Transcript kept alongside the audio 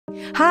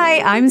Hi,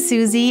 I'm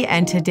Susie,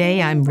 and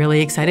today I'm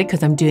really excited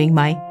because I'm doing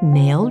my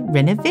nail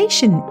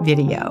renovation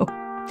video.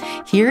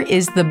 Here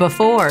is the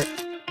before.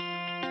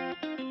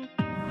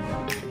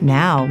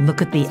 Now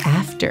look at the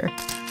after.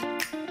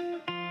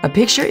 A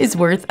picture is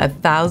worth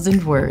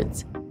 1,000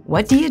 words.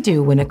 What do you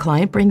do when a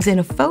client brings in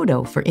a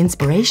photo for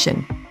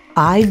inspiration?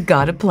 I've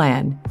got a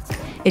plan.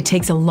 It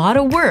takes a lot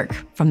of work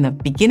from the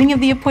beginning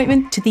of the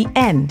appointment to the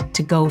end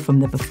to go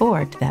from the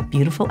before to that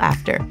beautiful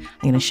after. I'm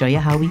going to show you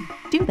how we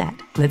do that.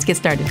 Let's get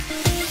started.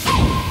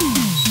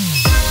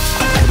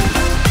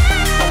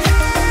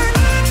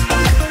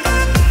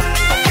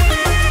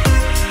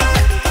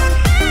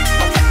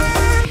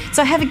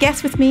 So I have a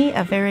guest with me,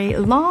 a very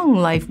long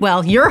life,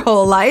 well, your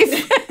whole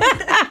life.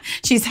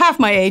 She's half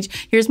my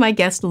age. Here's my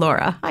guest,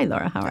 Laura. Hi,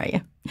 Laura. How are you?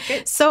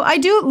 Good. So I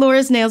do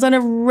Laura's nails on a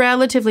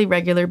relatively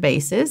regular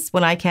basis.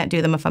 When I can't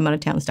do them, if I'm out of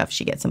town and stuff,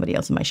 she gets somebody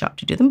else in my shop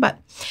to do them. But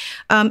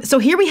so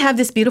here we have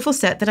this beautiful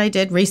set that I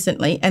did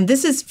recently, and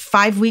this is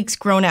 5 weeks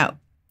grown out.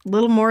 A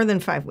little more than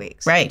 5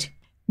 weeks. Right.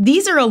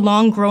 These are a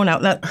long grown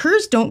out. Now,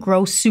 hers don't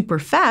grow super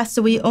fast,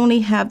 so we only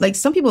have, like,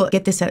 some people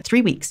get this at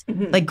 3 weeks.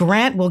 Mm-hmm. Like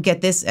Grant will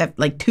get this at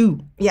like 2.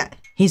 Yeah.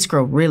 He's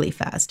grow really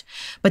fast.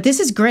 But this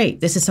is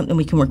great. This is something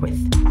we can work with.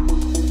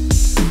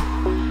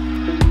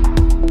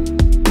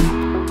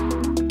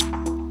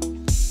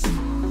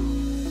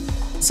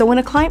 So when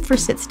a client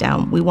first sits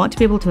down, we want to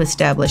be able to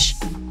establish,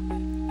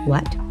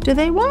 what do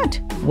they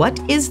want? What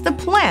is the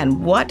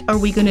plan? What are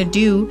we gonna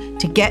do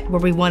to get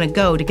where we wanna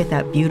go to get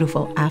that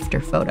beautiful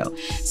after photo?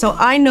 So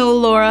I know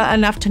Laura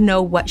enough to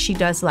know what she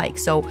does like.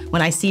 So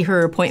when I see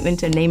her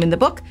appointment and name in the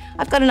book,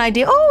 I've got an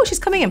idea, oh, she's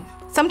coming in.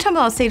 Sometimes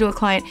I'll say to a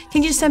client,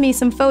 can you just send me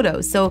some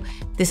photos? So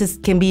this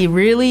can be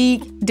really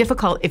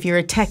difficult if you're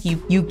a tech,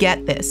 you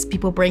get this.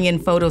 People bring in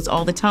photos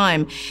all the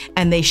time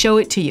and they show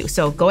it to you.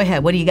 So go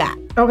ahead, what do you got?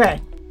 Okay.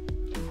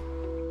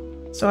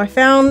 So I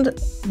found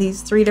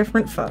these 3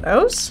 different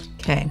photos.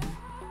 Okay.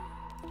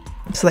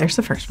 So there's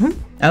the first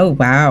one. Oh,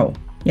 wow.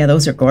 Yeah,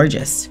 those are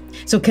gorgeous.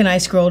 So can I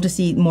scroll to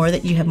see more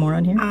that you have more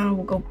on here?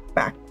 We'll go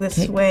back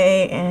this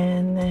way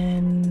and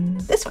then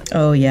this one.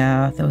 Oh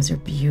yeah, those are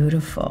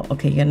beautiful.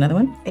 Okay, you got another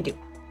one? I do.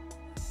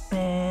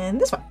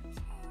 And this one.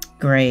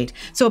 Great.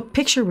 So a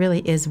picture really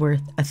is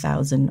worth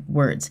 1,000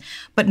 words.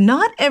 But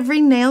not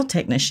every nail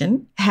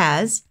technician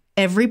has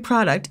every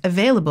product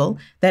available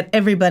that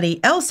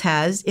everybody else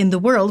has in the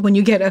world when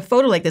you get a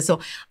photo like this.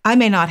 So I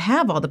may not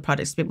have all the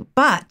products,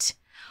 but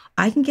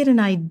I can get an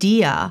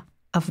idea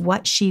of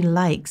what she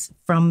likes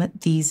from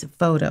these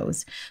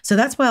photos. So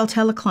that's why I'll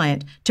tell a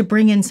client to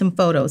bring in some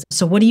photos.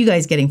 So what are you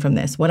guys getting from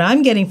this? What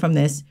I'm getting from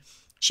this,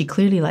 she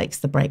clearly likes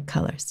the bright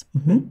colors.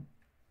 Mm-hmm.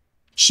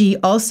 She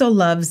also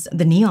loves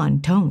the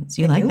neon tones.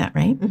 You like that,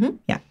 right? Mm-hmm.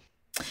 Yeah.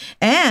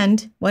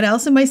 And what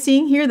else am I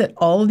seeing here that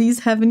all of these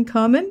have in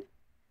common?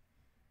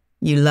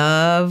 You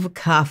love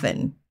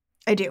coffin.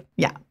 I do.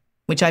 Yeah,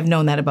 which I've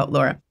known that about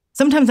Laura.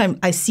 Sometimes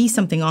I see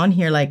something on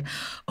here like,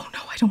 oh no,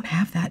 I don't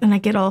have that. And I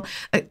get all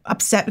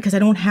upset because I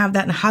don't have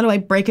that. And how do I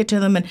break it to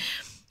them?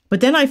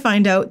 But then I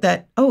find out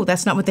that, oh,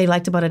 that's not what they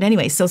liked about it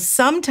anyway. So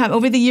sometime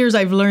over the years,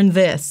 I've learned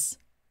this.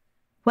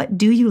 What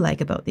do you like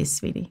about this,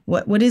 sweetie?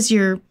 What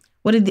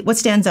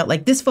stands out?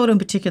 Like this photo in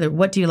particular,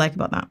 what do you like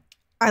about that?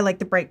 I like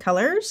the bright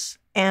colors,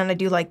 and I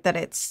do like that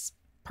it's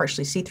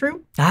partially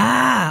see-through.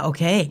 Ah,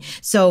 okay.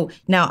 So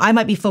now I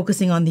might be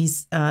focusing on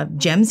these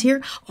gems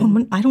here.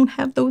 Oh, I don't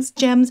have those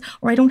gems,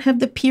 or I don't have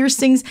the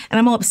piercings, and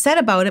I'm all upset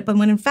about it. But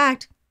when in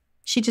fact,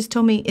 she just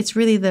told me it's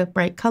really the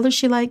bright colors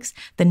she likes,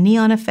 the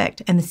neon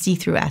effect, and the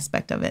see-through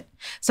aspect of it.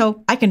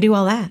 So I can do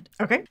all that.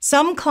 Okay.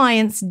 Some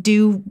clients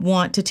do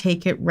want to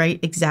take it right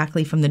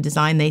exactly from the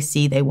design they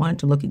see. They want it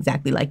to look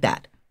exactly like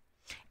that.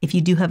 If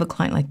you do have a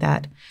client like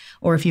that,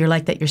 or if you're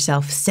like that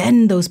yourself,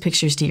 send those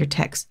pictures to your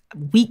techs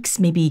weeks,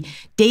 maybe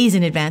days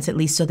in advance at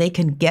least, so they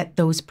can get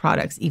those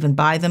products, even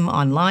buy them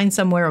online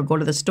somewhere or go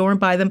to the store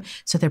and buy them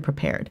so they're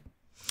prepared.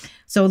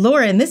 So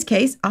Laura, in this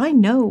case, I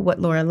know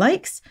what Laura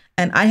likes,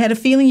 and I had a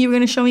feeling you were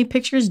going to show me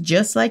pictures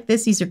just like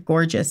this. These are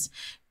gorgeous.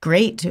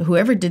 Great.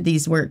 Whoever did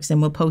these works,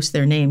 and we'll post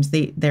their names.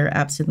 They're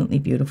absolutely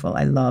beautiful.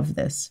 I love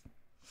this.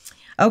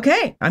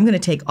 Okay, I'm going to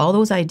take all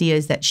those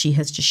ideas that she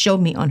has just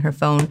showed me on her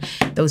phone.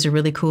 Those are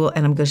really cool,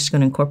 and I'm just going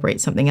to incorporate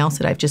something else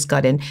that I've just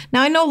got in.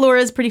 Now, I know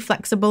Laura's pretty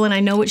flexible, and I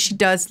know what she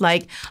does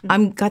like.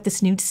 I've got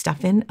this new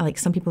stuff in. Like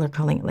some people are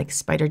calling it like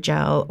spider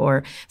gel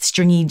or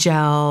stringy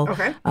gel.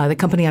 Okay. The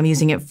company I'm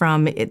using it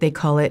from, they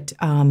call it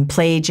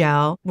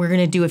PlayGel. We're going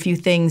to do a few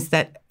things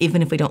that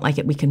even if we don't like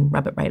it, we can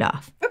rub it right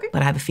off. Okay.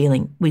 But I have a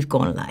feeling we're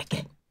going to like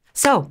it.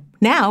 So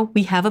now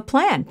we have a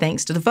plan.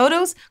 Thanks to the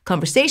photos,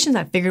 conversations,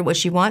 I figured what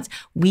she wants.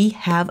 We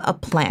have a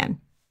plan.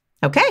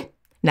 Okay,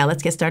 now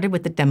let's get started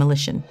with the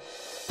demolition.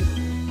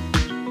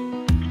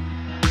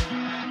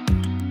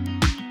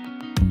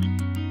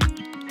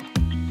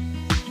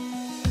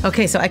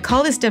 Okay, so I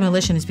call this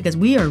demolition is because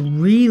we are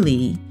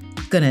really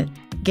gonna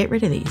get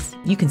rid of these.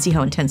 You can see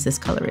how intense this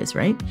color is,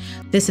 right?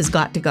 This has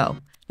got to go.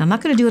 I'm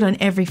not gonna do it on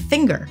every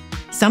finger.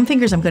 Some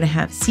fingers I'm gonna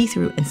have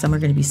see-through and some are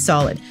gonna be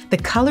solid. The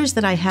colors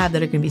that I have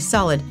that are gonna be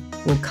solid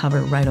will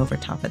cover right over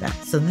top of that.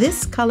 So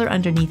this color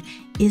underneath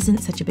isn't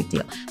such a big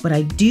deal, but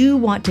I do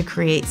want to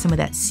create some of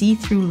that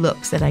see-through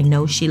looks that I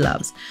know she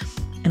loves.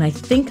 And I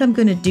think I'm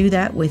gonna do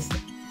that with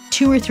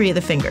 2 or 3 of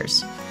the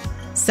fingers.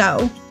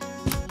 So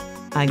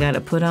I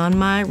gotta put on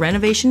my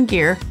renovation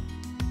gear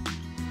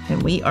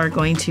and we are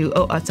going to,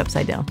 oh, it's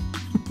upside down.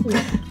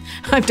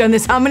 I've done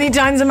this how many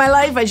times in my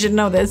life? I should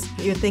know this.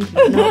 You'd think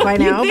you'd know by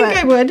now, but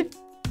I would.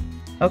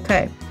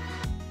 Okay.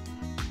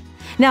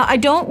 Now, I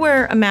don't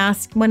wear a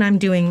mask when I'm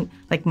doing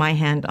like my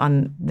hand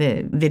on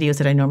the videos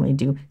that I normally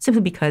do,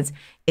 simply because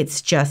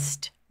it's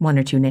just 1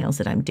 or 2 nails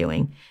that I'm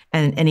doing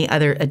and any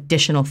other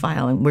additional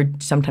filing. We're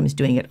sometimes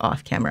doing it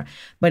off camera.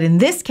 But in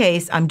this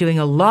case, I'm doing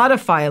a lot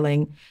of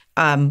filing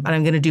and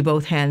I'm gonna do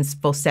both hands,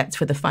 both sets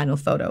for the final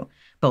photo.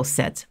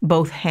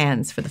 Both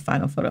hands for the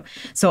final photo.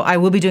 So I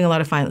will be doing a lot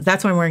of filing.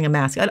 That's why I'm wearing a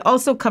mask. It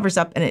also covers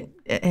up and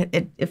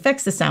it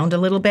affects the sound a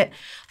little bit,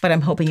 but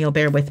I'm hoping you'll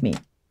bear with me.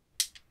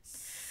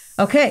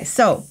 Okay,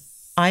 so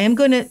I am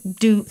gonna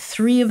do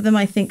 3 of them,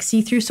 I think,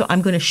 see-through, so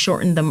I'm gonna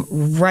shorten them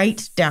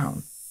right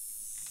down.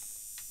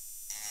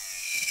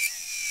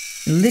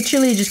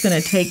 Literally just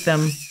gonna take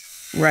them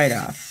right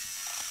off.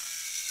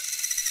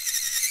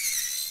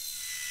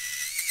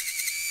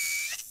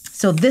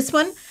 So this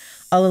one,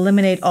 I'll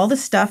eliminate all the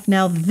stuff.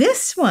 Now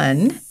this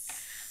one,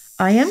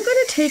 I am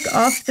gonna take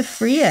off the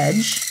free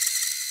edge,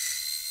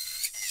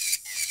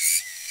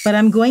 but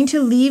I'm going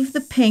to leave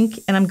the pink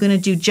and I'm gonna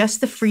do just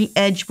the free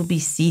edge will be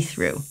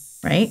see-through,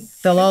 right?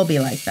 They'll all be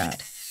like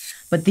that.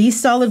 But these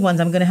solid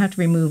ones, I'm gonna have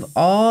to remove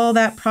all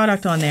that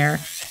product on there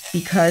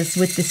because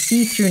with the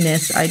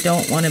see-throughness, I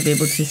don't wanna be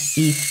able to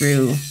see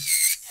through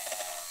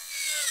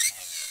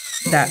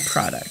that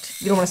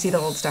product. You don't want to see the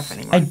old stuff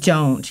anymore. I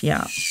don't,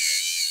 yeah.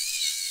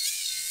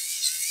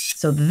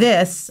 So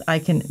this, I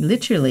can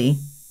literally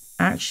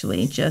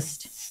actually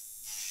just...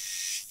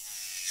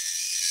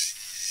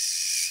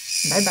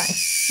 Bye-bye.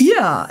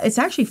 Yeah, it's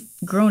actually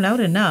grown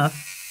out enough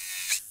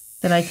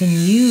that I can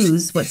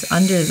use what's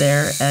under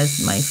there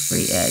as my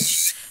free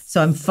edge.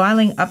 So I'm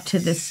filing up to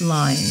this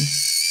line.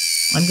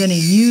 I'm gonna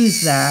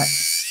use that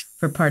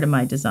for part of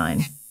my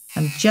design.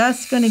 I'm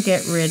just gonna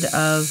get rid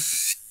of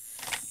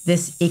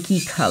this icky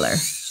color.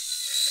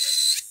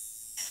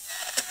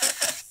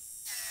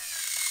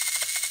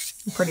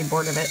 I'm pretty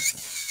bored of it.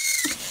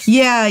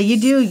 Yeah, you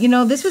do. You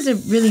know, this was a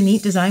really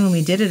neat design when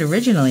we did it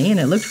originally, and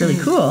it looked really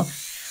cool.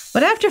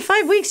 But after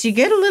 5 weeks, you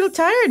get a little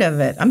tired of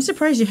it. I'm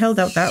surprised you held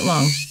out that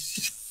long.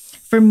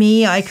 For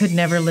me, I could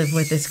never live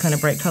with this kind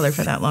of bright color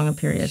for that long a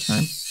period of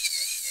time.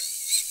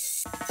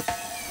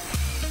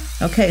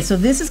 Okay, so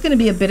this is going to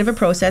be a bit of a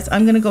process.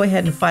 I'm going to go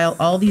ahead and file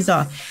all these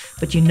off.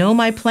 But you know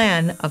my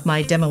plan of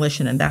my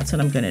demolition, and that's what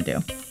I'm going to do.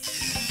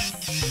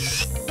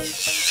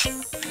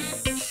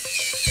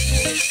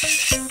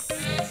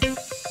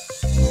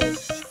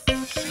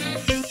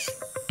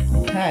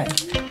 Okay.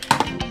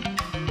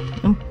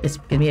 This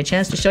gives me a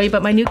chance to show you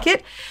about my new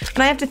kit.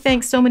 And I have to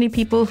thank so many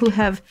people who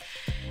have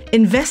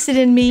invested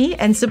in me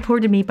and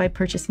supported me by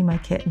purchasing my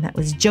kit. And that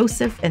was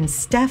Joseph and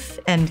Steph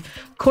and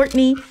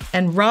Courtney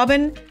and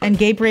Robin and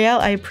Gabrielle.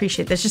 I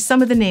appreciate it. That's just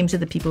some of the names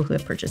of the people who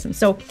have purchased them.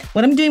 So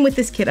what I'm doing with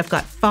this kit, I've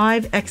got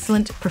 5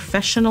 excellent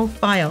professional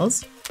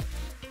files.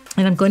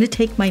 And I'm going to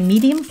take my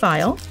medium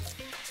file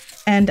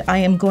and I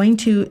am going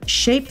to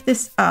shape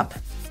this up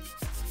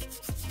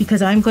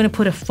because I'm going to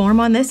put a form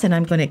on this and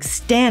I'm going to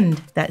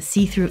extend that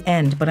see-through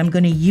end, but I'm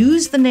going to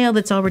use the nail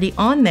that's already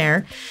on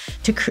there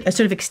to sort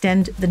of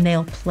extend the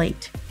nail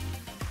plate.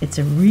 It's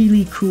a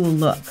really cool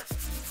look.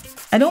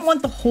 I don't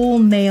want the whole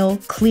nail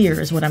clear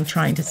is what I'm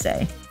trying to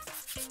say.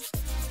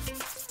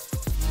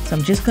 So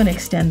I'm just going to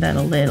extend that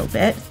a little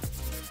bit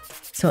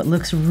so it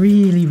looks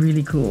really,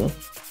 really cool.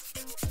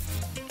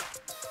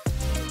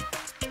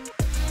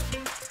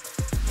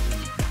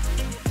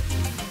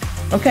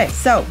 Okay,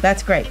 so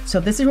that's great. So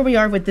this is where we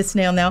are with this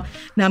nail now.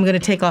 Now I'm gonna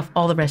take off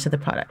all the rest of the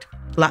product.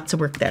 Lots of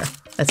work there.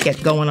 Let's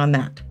get going on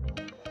that.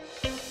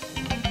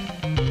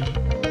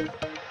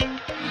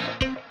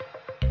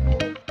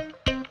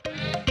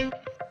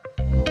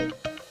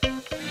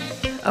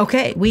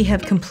 Okay, we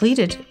have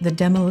completed the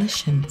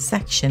demolition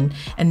section,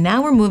 and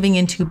now we're moving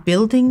into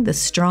building the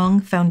strong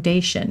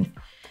foundation.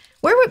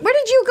 Where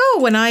did you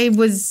go when I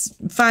was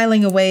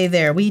filing away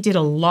there? We did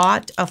a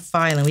lot of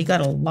filing. We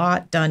got a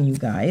lot done, you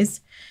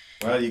guys.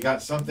 Well, you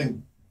got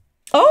something.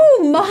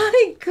 Oh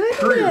my goodness!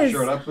 Courier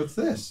showed up with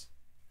this.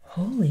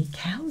 Holy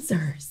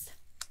cowsers!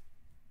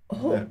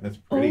 Oh, yeah, that's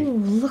pretty. Oh,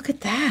 look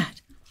at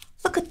that!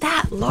 Look at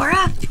that,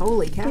 Laura!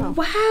 Holy cow!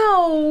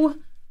 Wow!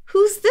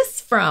 Who's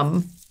this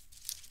from?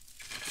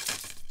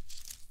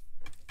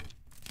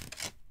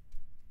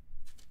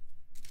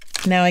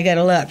 Now I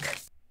gotta look.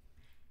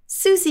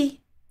 Suzie.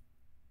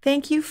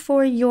 Thank you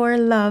for your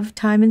love,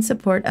 time, and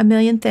support. A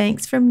million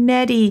thanks from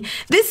Nettie.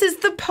 This is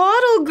the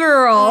Pottle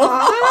Girl.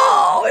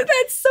 Oh,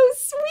 that's so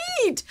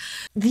sweet.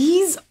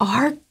 These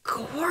are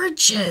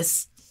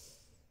gorgeous.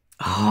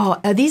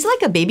 Oh, are these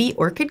like a baby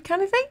orchid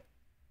kind of thing?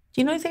 Do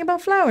you know anything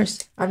about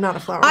flowers? I'm not a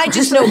flower I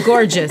just person. know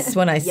gorgeous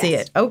when I see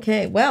Yes. it.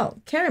 Okay, well,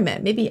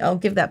 Caraman, maybe I'll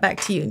give that back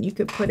to you and you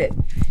could put it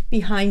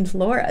behind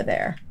Laura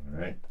there.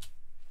 All right.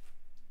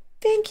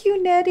 Thank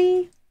you,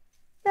 Nettie.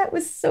 That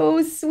was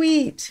so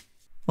sweet.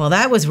 Well,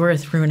 that was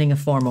worth ruining a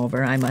form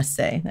over, I must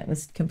say. That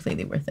was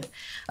completely worth it.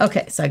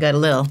 Okay, so I got a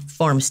little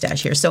form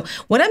stash here. So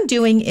what I'm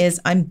doing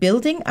is I'm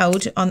building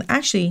out on,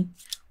 actually,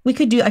 I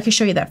could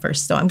show you that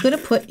first. So I'm going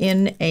to put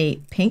in a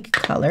pink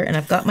color, and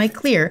I've got my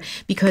clear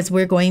because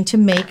we're going to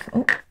make,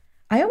 oh,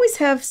 I always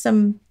have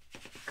some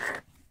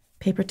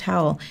paper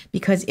towel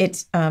because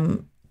it's,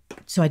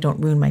 so I don't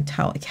ruin my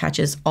towel. It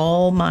catches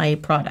all my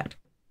product.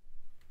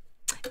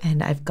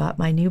 And I've got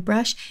my new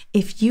brush.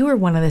 If you are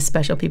one of the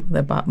special people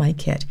that bought my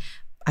kit,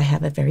 I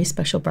have a very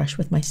special brush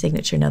with my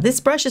signature. Now,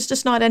 this brush is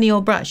just not any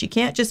old brush. You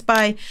can't just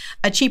buy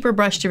a cheaper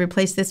brush to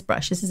replace this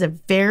brush. This is a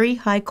very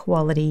high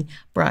quality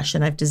brush,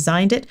 and I've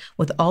designed it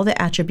with all the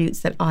attributes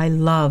that I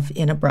love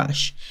in a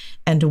brush.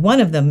 And one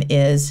of them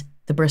is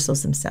the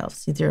bristles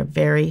themselves. They're a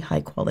very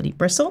high quality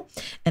bristle,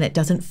 and it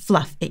doesn't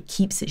fluff. It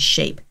keeps its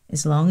shape.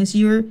 As long as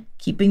you're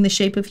keeping the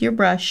shape of your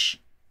brush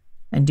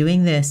and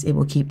doing this, it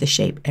will keep the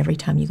shape every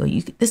time you go.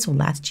 This will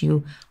last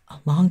you a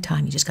long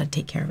time. You just got to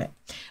take care of it.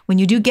 When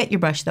you do get your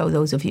brush, though,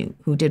 those of you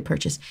who did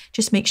purchase,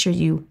 just make sure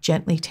you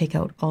gently take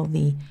out all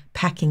the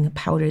packing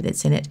powder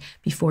that's in it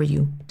before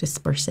you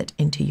disperse it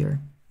into your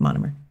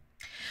monomer.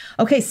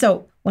 Okay,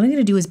 so what I'm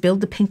going to do is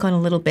build the pink on a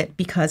little bit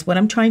because what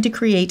I'm trying to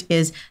create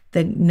is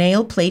the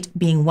nail plate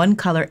being one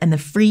color and the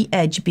free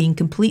edge being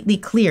completely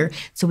clear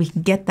so we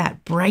can get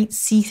that bright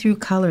see-through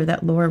color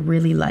that Laura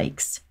really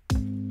likes.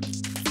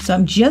 So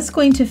I'm just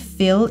going to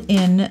fill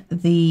in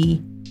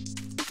the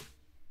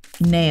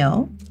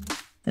nail,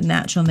 the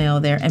natural nail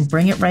there, and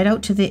bring it right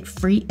out to the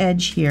free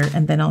edge here,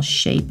 and then I'll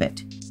shape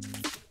it.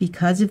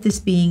 Because of this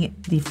being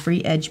the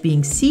free edge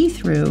being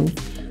see-through,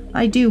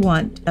 I do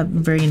want a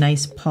very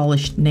nice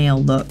polished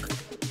nail look.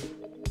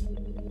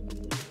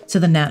 So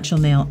the natural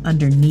nail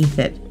underneath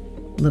it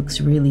looks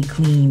really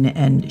clean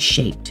and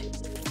shaped.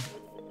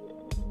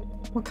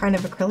 What kind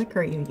of acrylic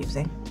are you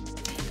using?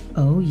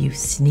 Oh, you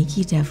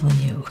sneaky devil,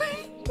 you.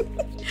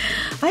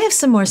 I have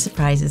some more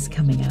surprises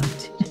coming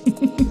out.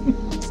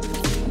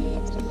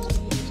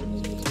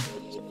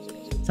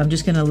 So I'm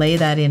just going to lay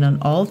that in on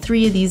all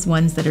three of these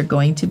ones that are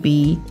going to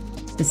be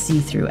the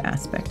see-through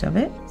aspect of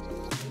it.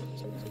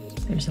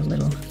 There's a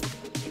little,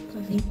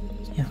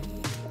 yeah,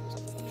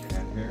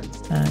 Cat hair.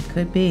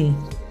 could be.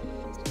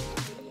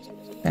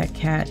 That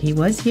cat, he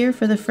was here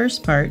for the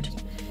first part.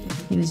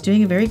 He was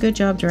doing a very good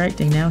job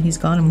directing. Now he's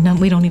gone and now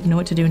we don't even know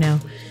what to do now.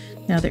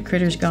 Now that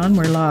Critter's gone,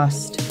 we're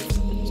lost.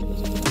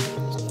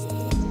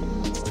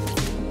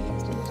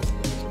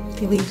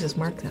 He leaves his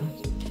mark though.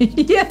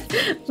 Yeah,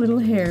 little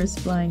hairs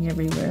flying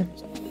everywhere.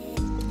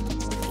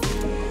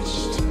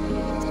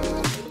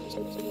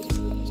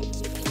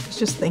 I was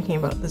just thinking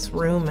about this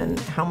room and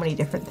how many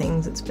different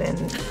things it's been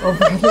over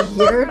the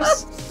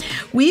years.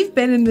 We've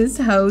been in this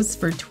house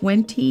for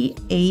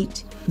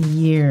 28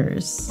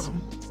 years.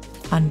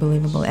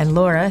 Unbelievable. And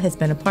Laura has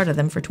been a part of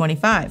them for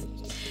 25.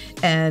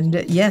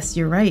 And yes,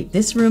 you're right.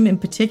 This room in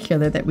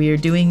particular that we're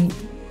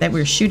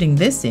shooting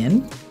this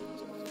in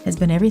has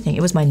been everything.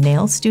 It was my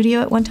nail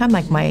studio at one time,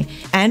 like my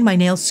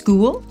nail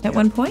school at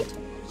one point.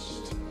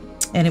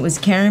 And it was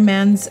Karen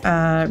Mann's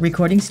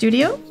recording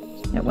studio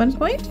at one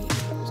point.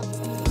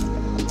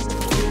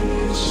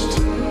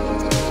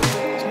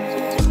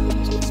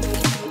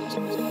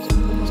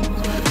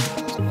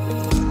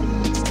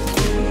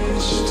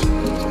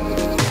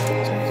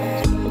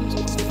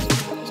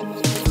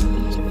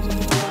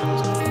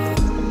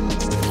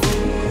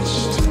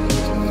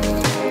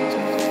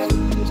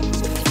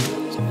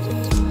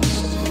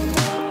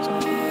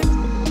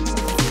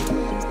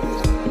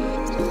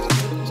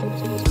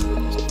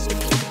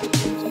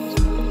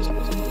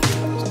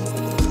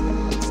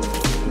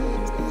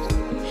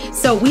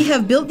 So we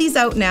have built these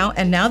out now,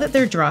 and now that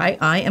they're dry,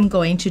 I am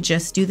going to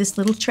just do this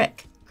little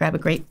trick. Grab a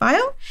grate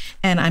file,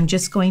 and I'm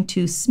just going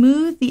to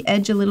smooth the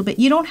edge a little bit.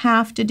 You don't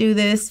have to do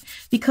this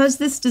because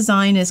this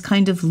design is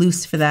kind of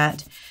loose for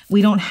that.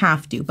 We don't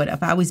have to, but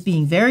if I was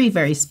being very,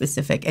 very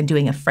specific and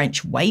doing a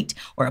French white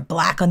or a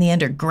black on the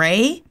end or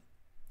gray,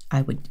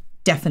 I would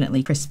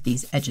definitely crisp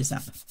these edges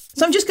up.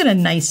 So I'm just gonna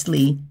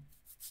nicely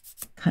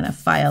kind of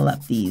file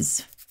up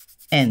these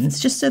ends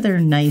just so they're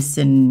nice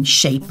and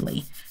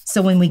shapely.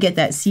 So when we get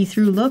that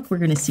see-through look, we're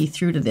going to see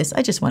through to this.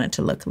 I just want it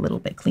to look a little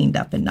bit cleaned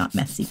up and not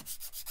messy.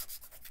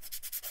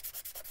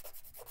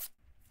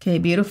 Okay,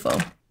 beautiful.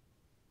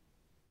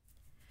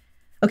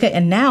 Okay,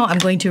 and now I'm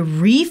going to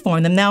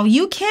reform them. Now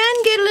you can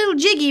get a little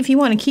jiggy if you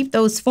want to keep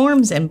those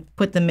forms and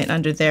put them in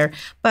under there,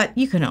 but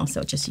you can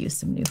also just use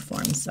some new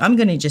forms. I'm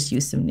going to just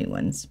use some new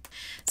ones.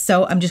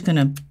 So I'm just going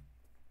to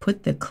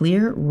put the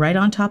clear right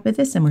on top of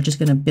this, and we're just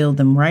going to build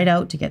them right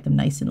out to get them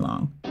nice and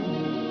long.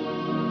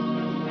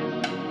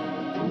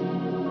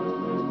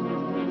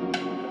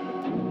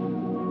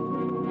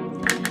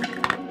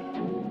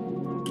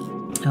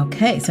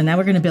 Okay, so now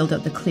we're going to build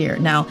up the clear.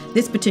 Now,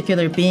 this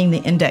particular being the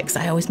index,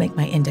 I always make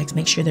my index,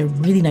 make sure they're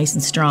really nice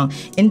and strong.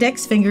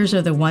 Index fingers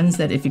are the ones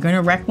that if you're going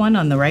to wreck one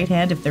on the right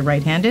hand, if they're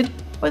right-handed,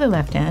 or the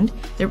left hand,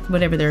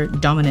 whatever their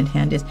dominant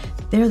hand is,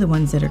 they're the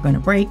ones that are going to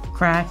break,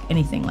 crack,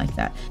 anything like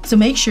that. So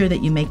make sure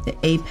that you make the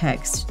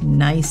apex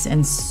nice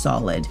and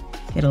solid.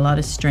 Get a lot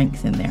of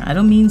strength in there. I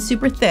don't mean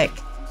super thick,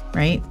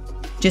 right?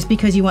 Just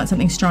because you want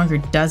something stronger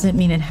doesn't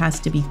mean it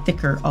has to be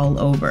thicker all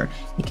over.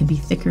 It can be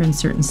thicker in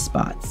certain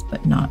spots,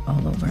 but not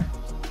all over.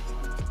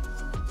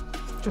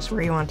 Just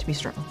where you want it to be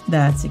strong.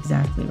 That's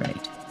exactly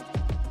right.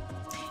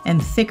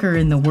 And thicker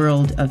in the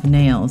world of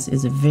nails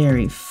is a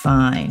very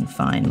fine,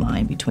 fine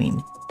line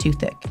between too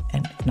thick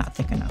and not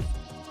thick enough.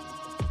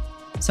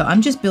 So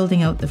I'm just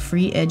building out the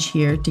free edge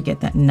here to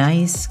get that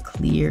nice,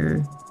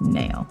 clear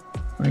nail.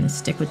 We're gonna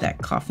stick with that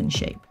coffin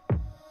shape.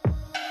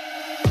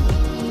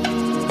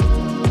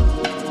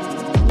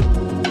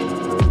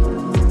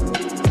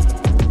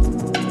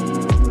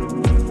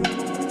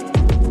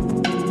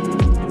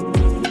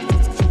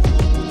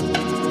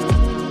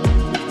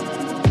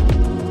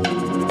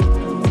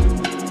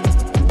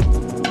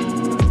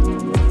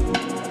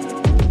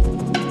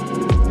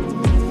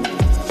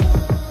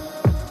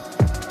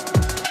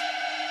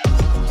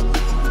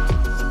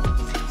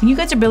 When you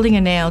guys are building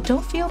a nail,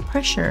 don't feel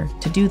pressure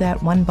to do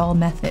that one ball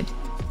method.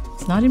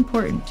 It's not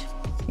important.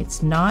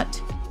 It's not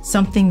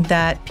something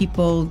that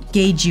people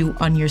gauge you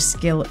on your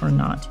skill or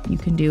not. You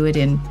can do it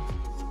in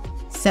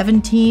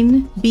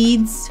 17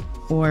 beads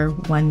or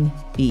 1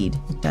 bead.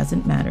 It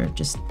doesn't matter,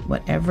 just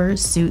whatever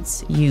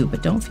suits you.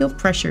 But don't feel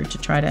pressure to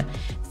try to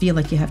feel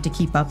like you have to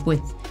keep up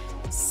with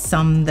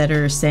some that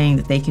are saying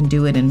that they can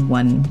do it in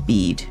 1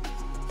 bead.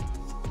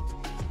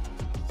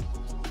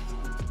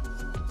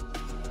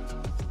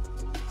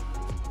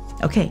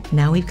 Okay,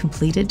 now we've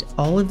completed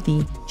all of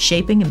the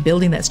shaping and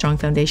building that strong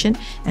foundation,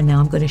 and now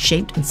I'm going to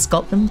shape and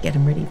sculpt them, get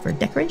them ready for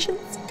decorations.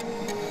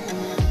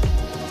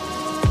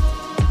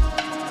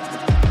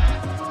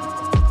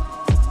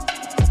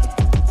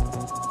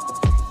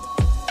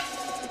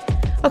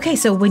 Okay,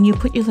 so when you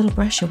put your little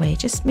brush away,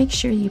 just make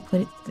sure you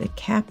put the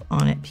cap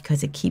on it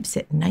because it keeps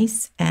it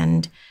nice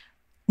and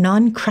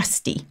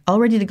non-crusty,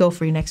 all ready to go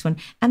for your next one.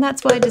 And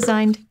that's why I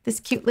designed this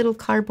cute little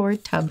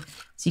cardboard tub,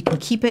 so you can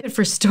keep it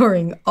for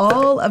storing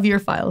all of your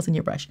files in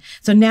your brush.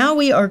 So now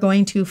we are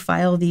going to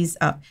file these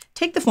up.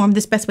 Take the form,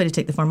 this best way to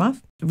take the form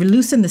off.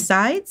 Loosen the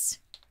sides,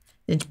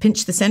 then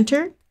pinch the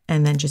center,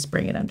 and then just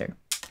bring it under.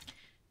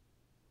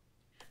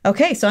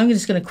 Okay, so I'm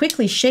just gonna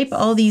quickly shape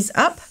all these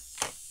up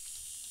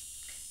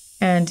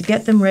and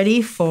get them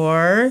ready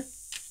for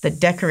the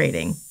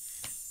decorating.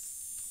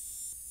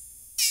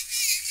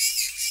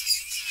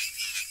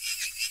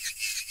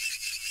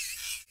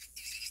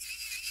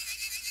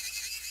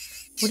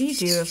 What do you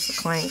do if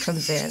a client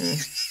comes in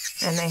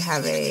and they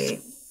have a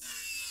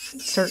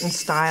certain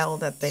style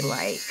that they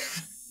like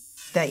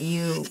that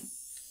you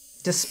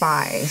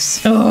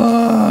despise?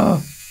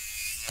 Oh.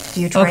 Do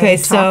you try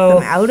and talk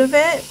them out of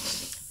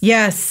it?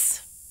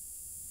 Yes.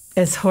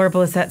 As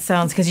horrible as that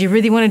sounds, because you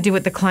really want to do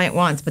what the client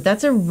wants. But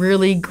that's a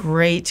really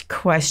great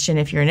question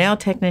if you're a nail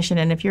technician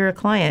and if you're a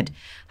client,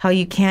 how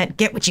you can't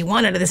get what you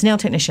want out of this nail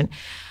technician.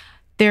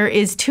 There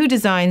is 2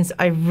 designs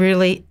I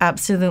really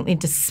absolutely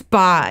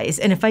despise.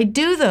 And if I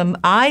do them,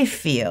 I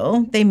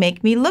feel they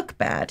make me look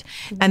bad.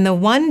 And the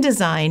one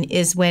design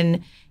is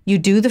when you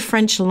do the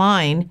French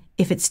line,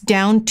 if it's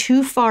down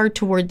too far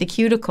toward the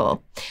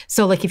cuticle.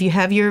 So like if you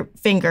have your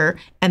finger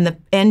and the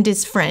end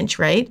is French,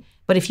 right?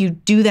 But if you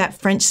do that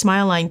French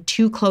smile line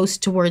too close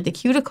toward the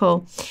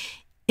cuticle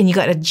and you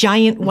got a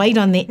giant white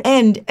on the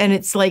end and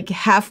it's like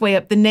halfway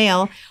up the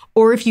nail,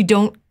 or if you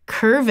don't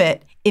curve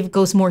it, if it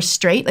goes more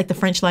straight, like the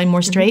French line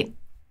more straight.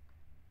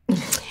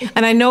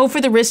 And I know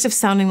for the risk of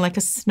sounding like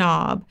a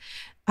snob,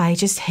 I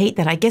just hate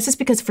that. I guess it's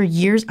because for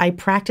years I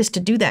practiced to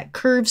do that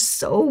curve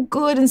so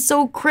good and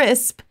so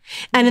crisp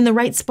and in the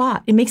right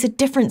spot. It makes a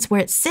difference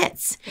where it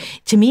sits.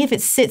 To me, if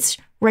it sits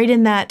right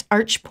in that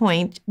arch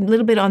point, a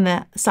little bit on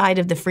the side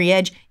of the free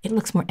edge, it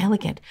looks more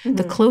elegant.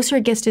 The closer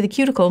it gets to the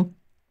cuticle,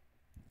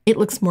 it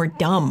looks more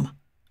dumb.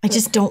 I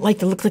just don't like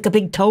to look like a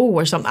big toe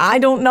or something. I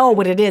don't know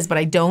what it is, but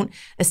I don't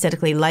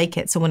aesthetically like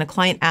it. So when a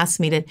client asks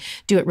me to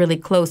do it really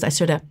close, I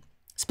sort of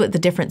split the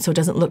difference so it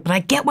doesn't look, but I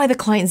get why the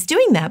client's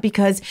doing that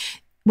because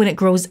when it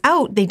grows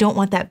out, they don't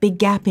want that big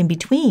gap in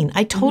between.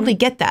 I totally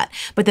get that.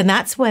 But then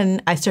that's when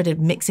I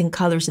started mixing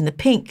colors in the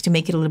pink to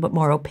make it a little bit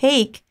more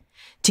opaque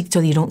so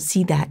you don't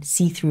see that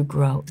see-through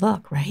grow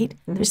look, right?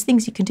 There's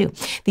things you can do.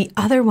 The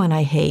other one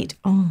I hate,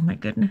 oh my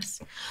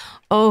goodness.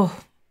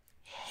 Oh,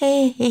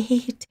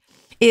 hate.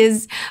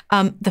 Is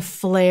the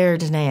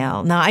flared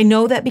nail. Now, I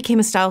know that became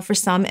a style for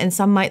some, and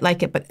some might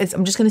like it, but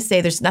I'm just going to say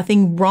there's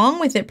nothing wrong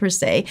with it per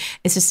se.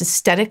 It's just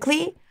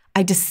aesthetically,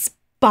 I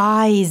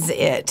despise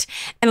it.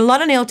 And a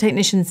lot of nail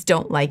technicians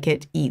don't like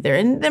it either.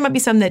 And there might be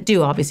some that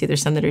do. Obviously,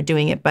 there's some that are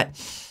doing it, but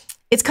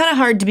It's kind of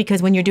hard to,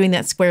 because when you're doing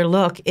that square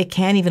look, it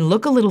can even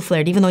look a little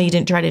flared, even though you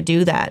didn't try to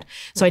do that.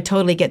 So I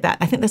totally get that.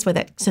 I think that's why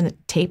that kind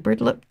of tapered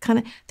look kind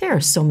of, there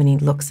are so many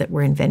looks that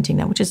we're inventing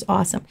now, which is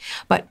awesome.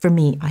 But for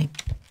me,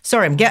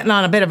 sorry, I'm getting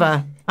on a bit of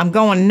I'm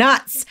going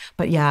nuts.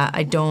 But yeah,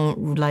 I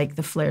don't like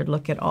the flared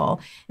look at all.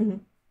 Mm-hmm.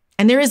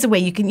 And there is a way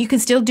you can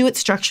still do it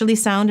structurally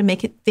sound and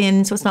make it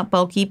thin so it's not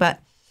bulky, but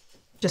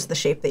just the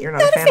shape that you're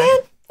not a fan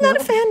of. Not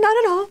a fan, not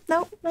at all.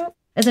 No.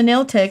 As a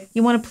nail tech,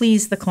 you want to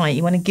please the client.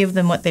 You want to give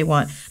them what they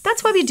want.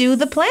 That's why we do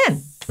the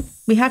plan.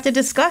 We have to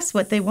discuss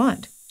what they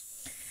want.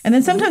 And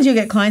then sometimes you'll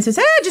get clients who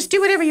say, just do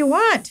whatever you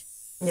want.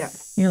 Yeah.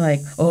 You're like,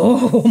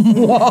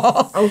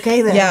 oh,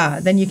 okay then. Yeah,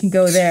 then you can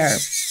go there.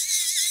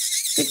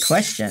 Good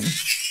question.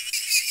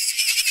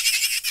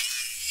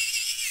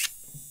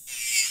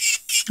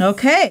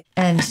 Okay,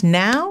 and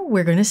now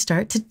we're going to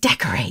start to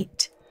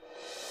decorate.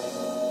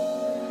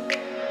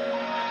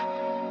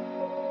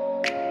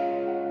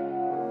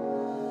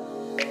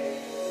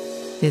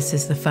 This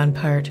is the fun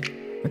part.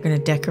 We're going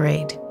to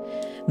decorate.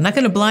 I'm not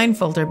going to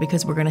blindfold her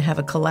because we're going to have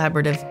a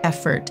collaborative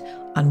effort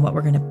on what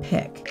we're going to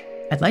pick.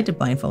 I'd like to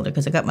blindfold her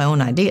because I got my own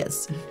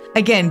ideas.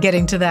 Again,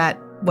 getting to that,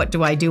 what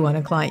do I do on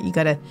a client? You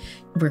got to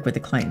work with the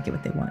client and get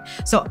what they want.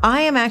 So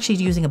I am actually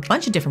using a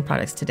bunch of different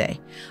products today.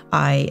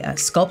 I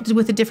sculpted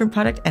with a different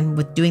product, and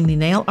with doing the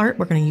nail art,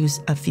 we're going to use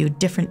a few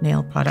different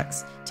nail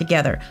products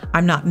together.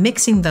 I'm not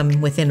mixing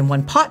them within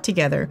one pot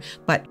together,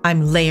 but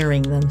I'm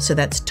layering them, so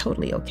that's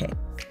totally okay.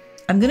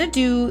 I'm going to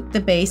do the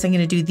base. I'm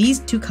going to do these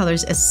two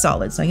colors as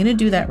solid. So I'm going to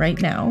do that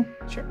right now.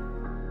 Sure.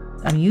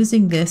 I'm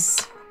using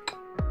this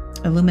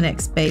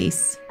Aluminix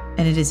base,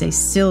 and it is a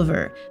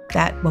silver.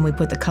 That, when we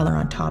put the color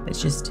on top,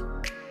 it's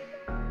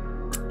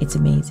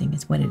amazing.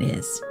 It's what it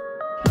is.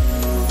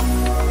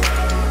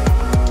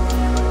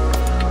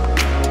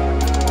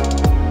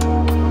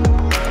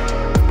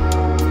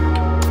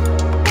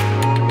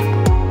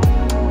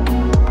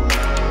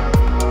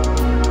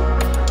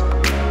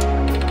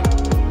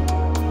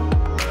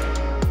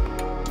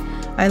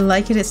 I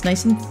like it. It's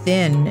nice and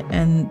thin.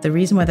 And the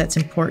reason why that's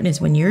important is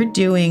when you're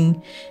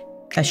doing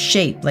a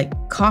shape like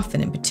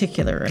coffin in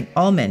particular, an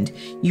almond,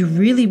 you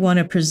really want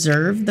to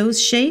preserve those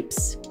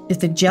shapes. If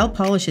the gel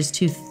polish is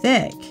too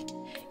thick,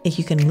 if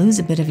you can lose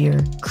a bit of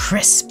your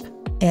crisp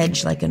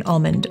edge like an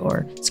almond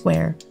or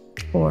square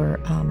or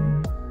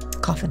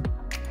coffin.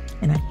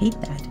 And I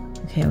hate that.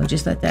 Okay, we'll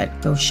just let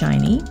that go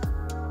shiny.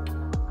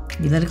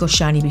 You let it go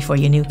shiny before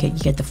you nuke it, you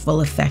get the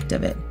full effect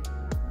of it.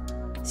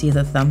 See,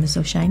 the thumb is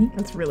so shiny?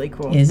 That's really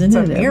cool. Isn't it?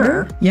 It's a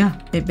mirror. Yeah,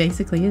 it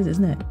basically is,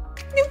 isn't it?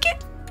 Nuke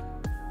it.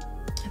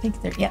 I think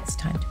it's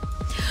timed.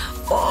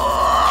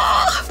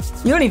 Oh,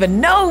 you don't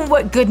even know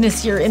what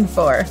goodness you're in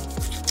for.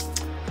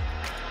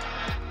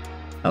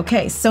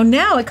 Okay, so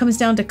now it comes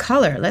down to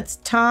color. Let's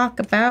talk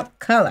about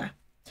color.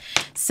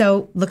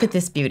 So look at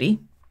this beauty.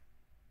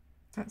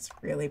 That's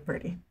really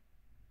pretty.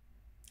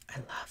 I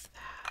love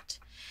that.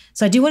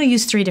 So I do want to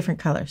use 3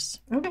 different colors.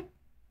 Okay,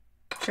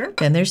 sure.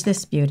 Then there's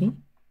this beauty.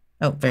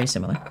 Oh, very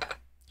similar.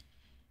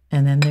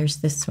 And then there's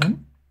this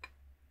one.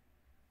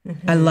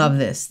 Mm-hmm. I love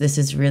this. This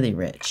is really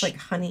rich. It's like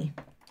honey.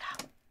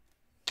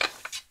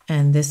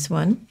 And this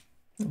one.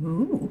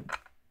 Ooh.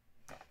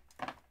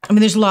 I mean,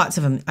 there's lots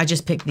of them. I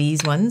just picked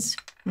these ones.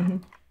 Mm-hmm.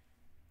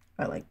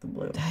 I like the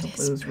blue. That the is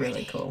blue's pretty.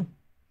 really cool.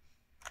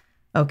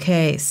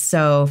 Okay,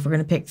 so if we're going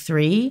to pick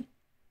 3,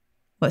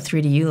 what 3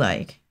 do you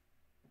like?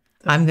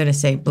 I'm going to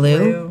say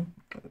blue,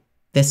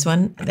 this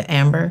one, the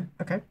amber,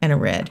 okay, and a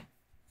red.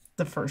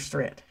 The first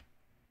red.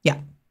 Yeah,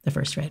 the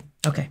first red.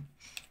 Okay.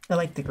 I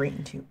like the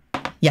green too.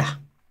 Yeah.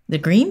 The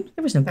green?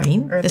 There was no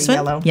green. Or this the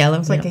one? yellow. Yellow.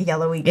 It's like a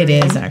yellowy green.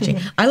 It is, actually.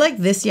 I like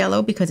this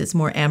yellow because it's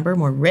more amber,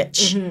 more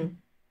rich. Mm-hmm.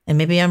 And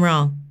maybe I'm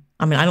wrong.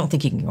 I mean, I don't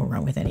think you can go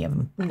wrong with any of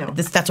them. No.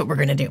 That's what we're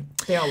going to do.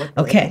 They all look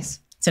really okay. nice.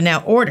 So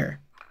now order.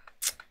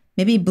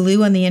 Maybe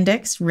blue on the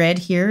index, red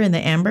here in the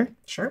amber.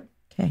 Sure.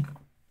 Okay.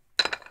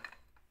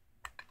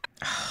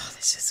 Oh,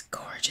 this is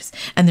gorgeous.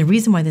 And the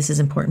reason why this is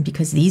important,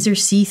 because these are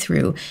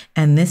see-through,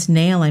 and this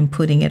nail I'm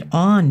putting it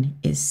on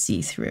is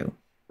see-through.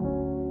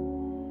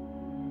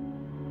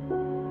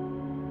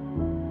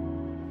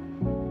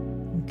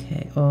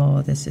 Okay,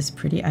 oh, this is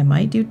pretty. I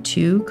might do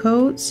 2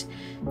 coats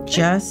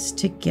just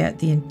to get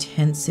the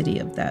intensity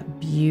of that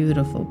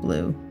beautiful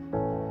blue.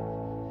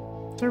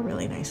 It's a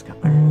really nice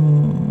color.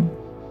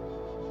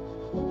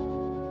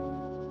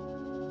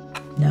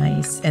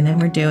 Nice. And then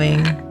we're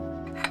doing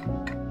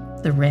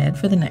the red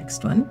for the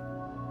next one.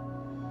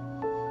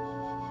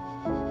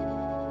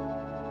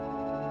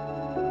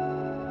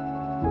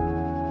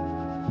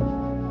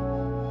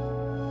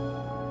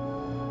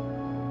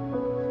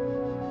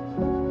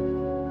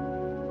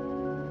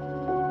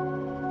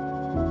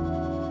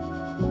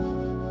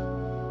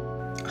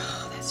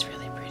 Oh, that's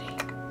really pretty.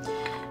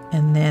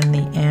 And then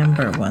the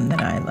amber one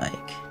that I like.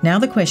 Now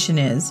the question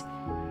is,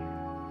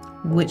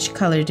 which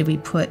color do we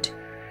put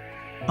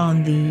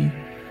on the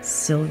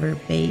silver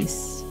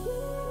base?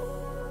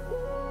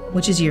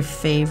 Which is your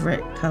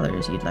favorite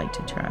colors you'd like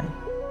to try?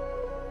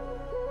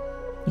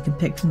 You can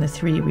pick from the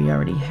 3 we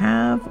already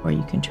have, or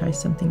you can try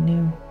something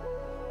new.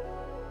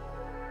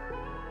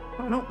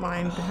 I don't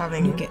mind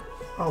having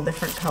all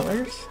different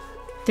colors.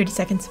 30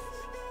 seconds.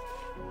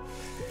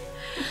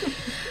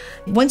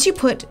 Once you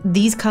put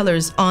these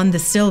colors on the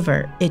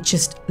silver, it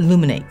just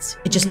illuminates.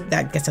 It just,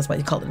 I guess that's why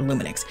you call it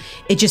Aluminix.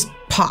 It just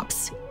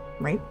pops.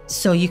 Right.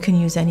 So you can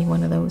use any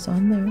one of those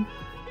on there.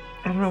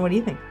 I don't know, what do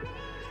you think?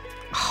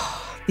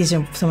 Oh, these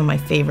are some of my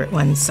favorite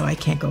ones, so I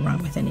can't go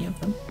wrong with any of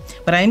them.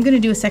 But I am going to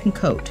do a second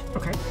coat.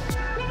 Okay.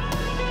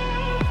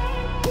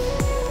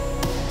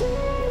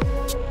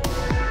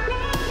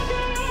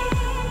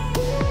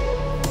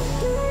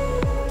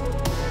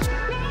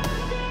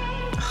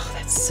 Oh,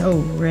 that's so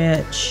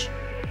rich.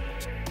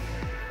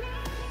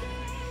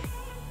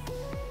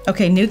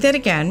 Okay, nuke that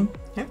again.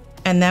 Yeah.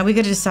 And now we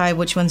got to decide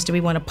which ones do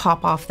we want to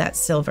pop off that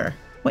silver.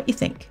 What you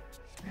think?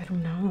 I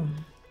don't know.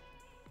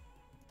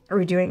 Are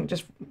we doing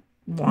just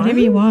one? Whatever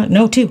you want.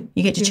 No, two.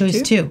 You get to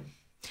choose two.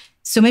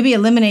 So maybe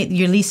eliminate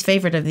your least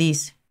favorite of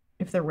these.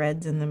 If the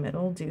red's in the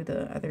middle, do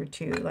the other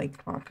two like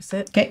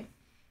opposite. Okay.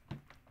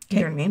 You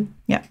know what I mean?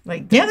 Yeah.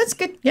 Like yeah, that's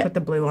good. Yeah. Put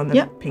the blue on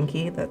the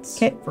pinky that's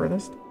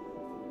furthest.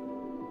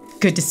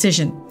 Good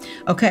decision.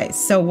 Okay,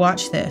 so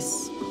watch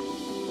this.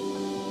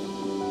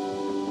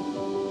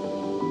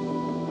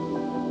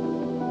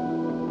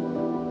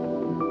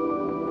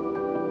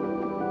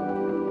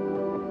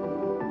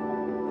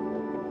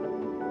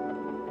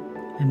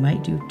 I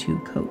might do 2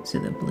 coats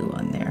of the blue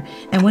on there.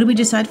 And what did we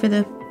decide for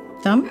the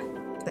thumb?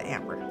 The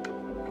amber.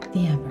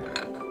 The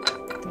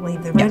amber.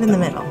 Leave the red in the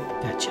middle.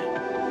 Gotcha.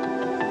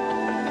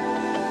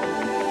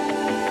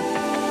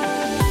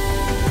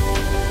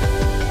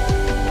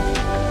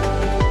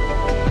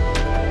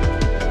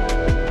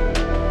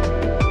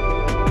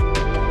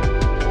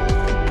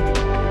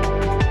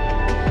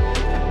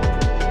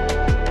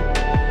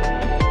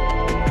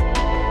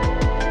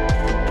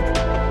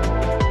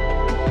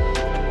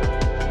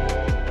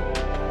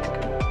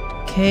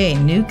 Okay,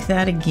 nuke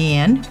that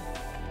again.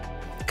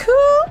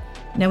 Cool.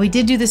 Now we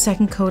did do the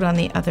second coat on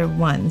the other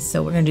one,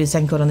 so we're gonna do the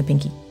second coat on the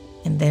pinky.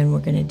 And then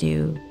we're gonna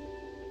do,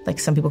 like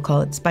some people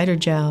call it spider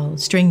gel,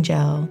 string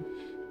gel.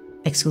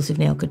 Exclusive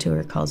Nail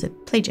Couture calls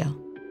it PlayGel.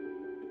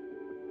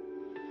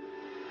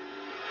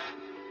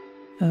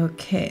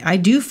 Okay, I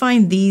do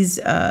find these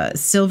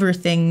silver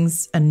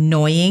things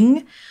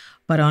annoying,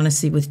 but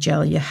honestly with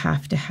gel, you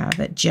have to have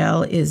it.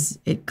 Gel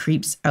it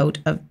creeps out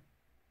of,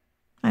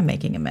 I'm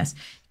making a mess.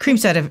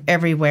 Creeps out of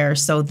everywhere.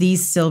 So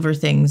these silver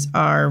things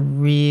are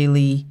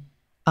really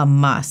a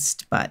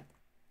must, but.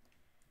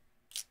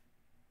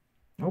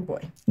 Oh boy.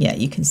 Yeah,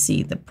 you can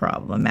see the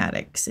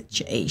problematic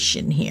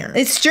situation here.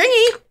 It's stringy.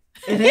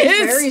 It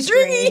is very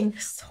stringy.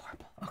 It's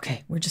horrible.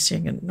 Okay, we're just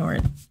going to ignore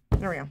it.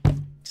 There we go.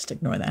 Just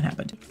ignore that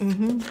happened.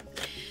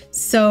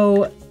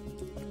 So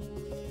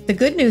the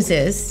good news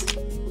is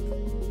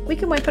we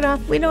can wipe it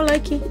off. We don't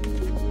like you.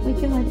 We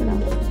can wipe it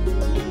off.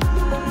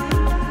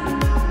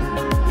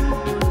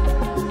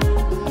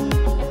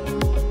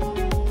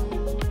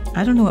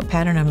 I don't know what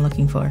pattern I'm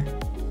looking for.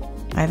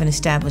 I haven't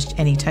established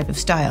any type of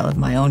style of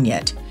my own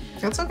yet.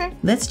 That's okay.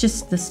 Let's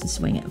just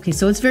swing it. Okay,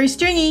 so it's very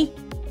stringy.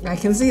 I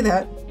can see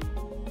that.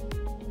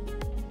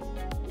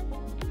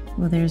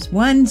 Well, there's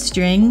one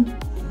string.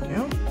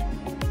 Yeah.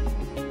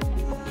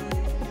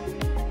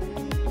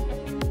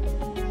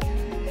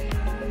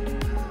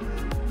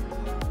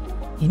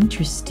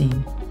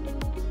 Interesting.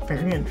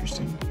 Very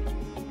interesting.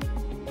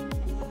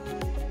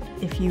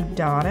 If you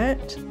dot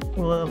it,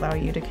 will it allow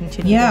you to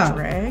continue to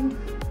drag?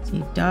 So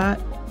you dot.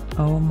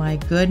 Oh my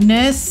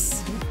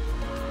goodness.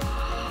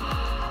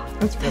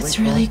 That's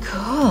really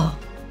cool.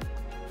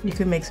 You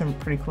could make some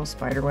pretty cool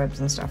spider webs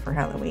and stuff for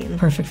Halloween.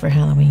 Perfect for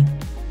Halloween.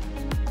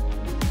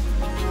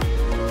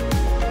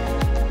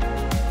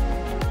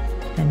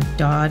 And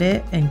dot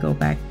it and go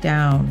back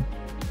down.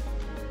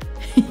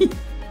 Look at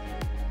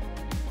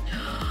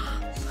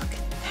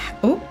that.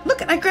 Oh,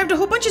 look, I grabbed a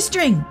whole bunch of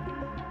string.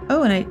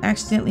 Oh, and I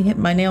accidentally hit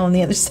my nail on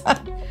the other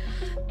side.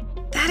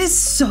 That is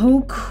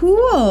so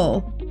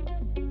cool.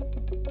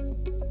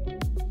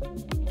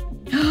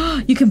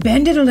 You can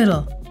bend it a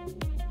little.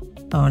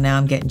 Oh, now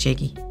I'm getting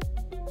jiggy.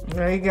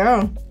 There you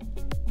go.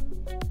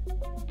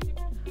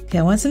 Okay,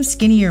 I want some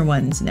skinnier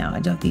ones now.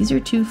 These are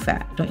too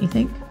fat, don't you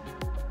think?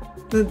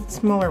 The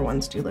smaller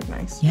ones do look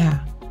nice. Yeah.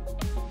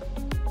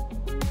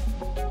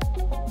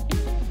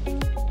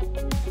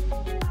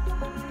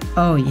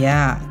 Oh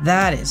yeah,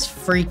 that is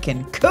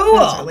freaking cool.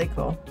 That's really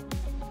cool.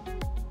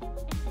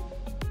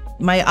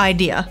 My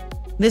idea.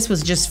 This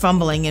was just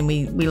fumbling and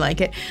we like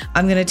it.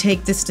 I'm gonna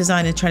take this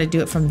design and try to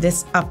do it from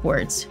this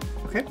upwards.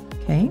 Okay.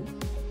 Okay.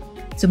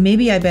 So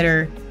maybe I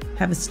better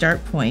have a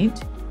start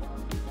point.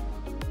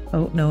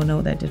 Oh,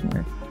 no, that didn't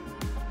work.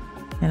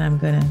 And I'm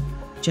gonna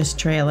just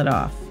trail it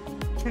off.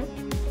 Okay.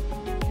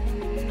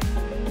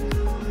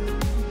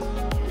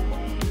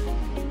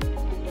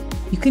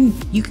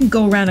 You can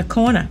go around a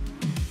corner.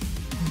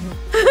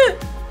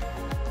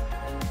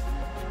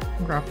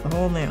 Drop the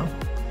whole nail.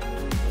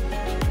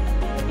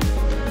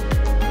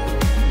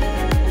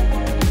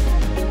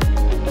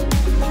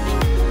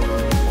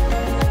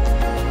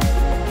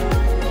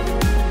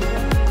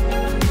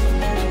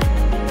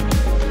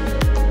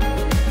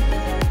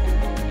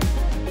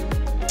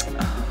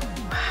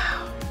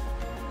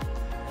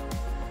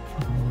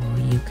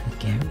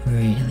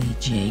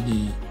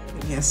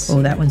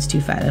 Oh, that one's too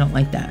fat. I don't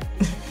like that.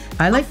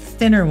 I like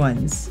thinner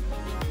ones.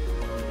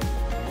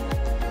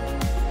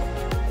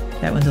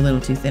 That one's a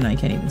little too thin. I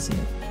can't even see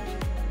it.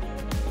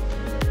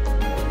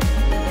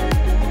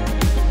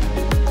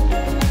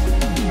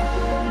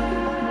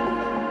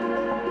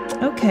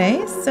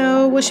 Okay,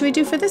 so what should we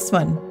do for this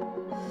one?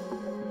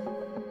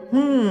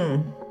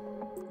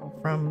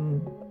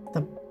 From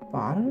the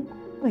bottom?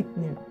 Like,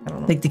 near, I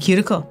don't know. Like the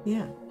cuticle?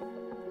 Yeah.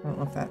 I don't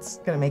know if that's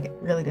going to make it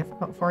really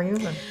difficult for you.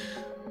 But...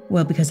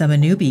 Well, because I'm a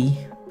newbie,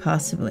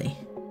 possibly.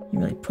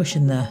 You're really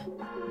pushing the...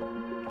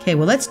 Okay,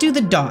 well, let's do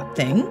the dot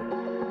thing.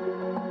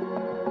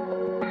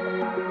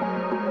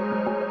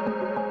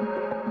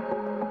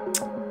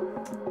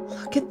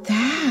 Look at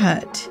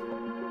that.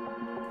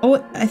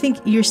 Oh, I think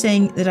you're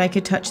saying that I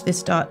could touch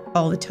this dot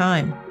all the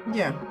time.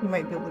 Yeah, you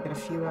might be able to get a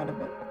few out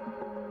of it.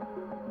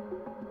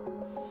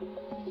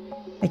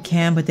 I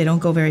can, but they don't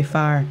go very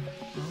far.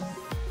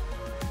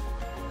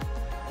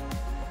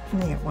 I'm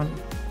gonna get one.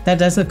 That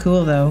does look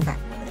cool, though. Fat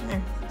one in there.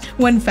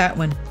 One fat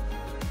one.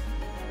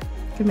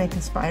 Could make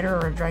a spider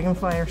or a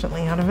dragonfly or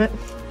something out of it.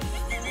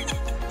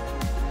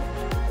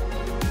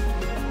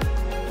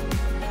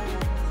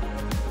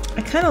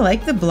 I kind of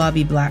like the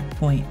blobby black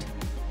point.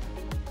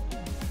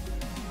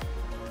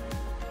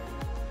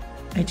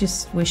 I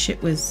just wish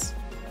it was...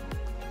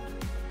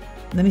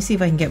 Let me see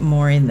if I can get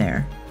more in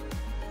there.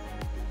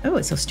 Oh,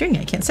 it's so stringy.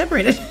 I can't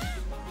separate it.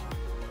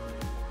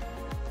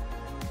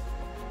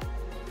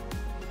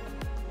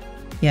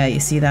 Yeah,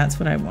 you see, that's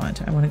what I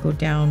want. I want to go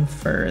down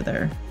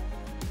further.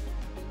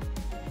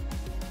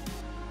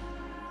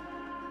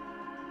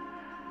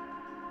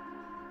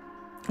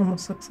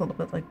 Almost looks a little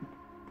bit like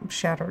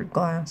shattered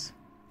glass.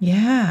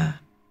 Yeah.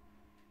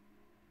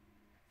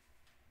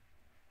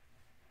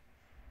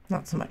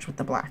 Not so much with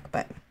the black,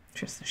 but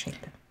just the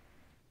shape.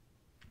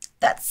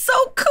 That's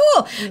so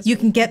cool. You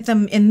can get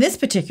them in this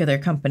particular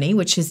company,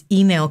 which is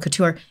Nail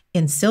Couture,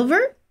 in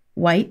silver,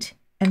 white,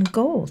 and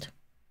gold.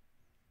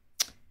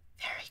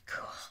 Very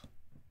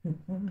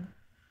cool.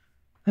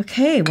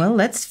 Okay, well,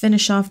 let's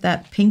finish off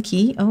that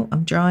pinky. Oh,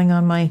 I'm drawing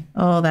on my...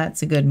 Oh,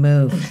 that's a good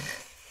move.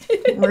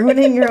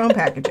 Ruining your own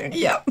packaging.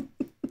 Yep.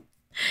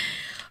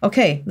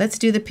 Okay, let's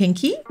do the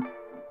pinky.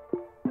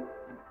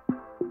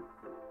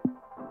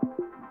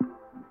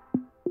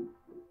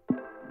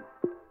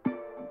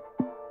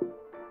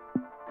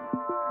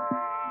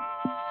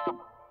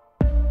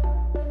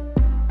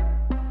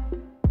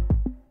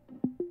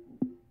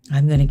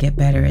 I'm going to get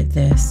better at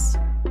this.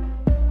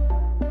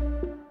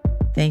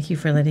 Thank you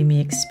for letting me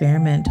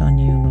experiment on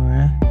you,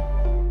 Laura.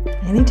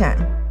 Anytime.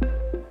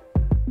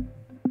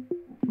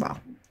 Well,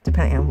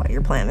 depending on what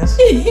your plan is.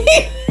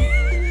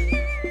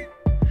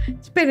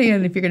 Depending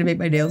on if you're going to make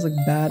my nails look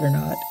bad or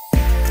not.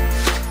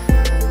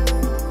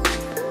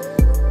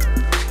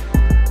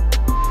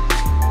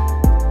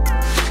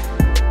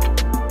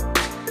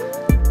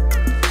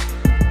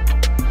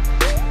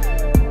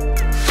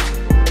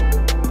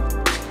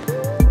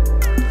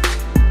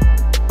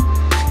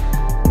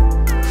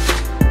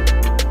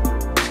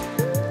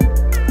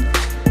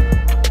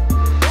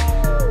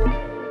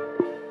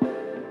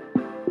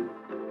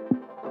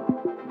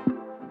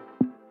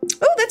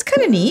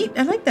 Neat.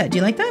 I like that. Do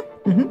you like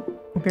that?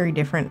 Mm-hmm. Very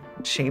different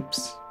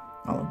shapes,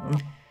 all of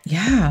them.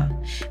 Yeah.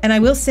 And I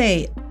will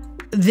say,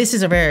 this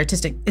is a very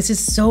artistic. This is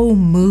so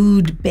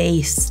mood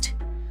based.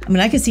 I mean,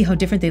 I can see how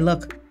different they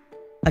look.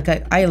 Like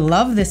I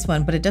love this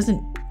one, but it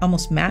doesn't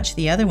almost match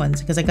the other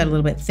ones because I got a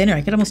little bit thinner.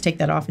 I could almost take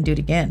that off and do it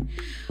again.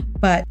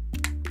 But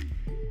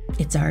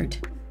it's art.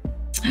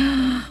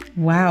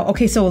 Wow.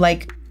 Okay, so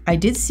like I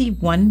did see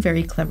one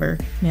very clever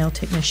nail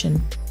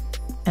technician.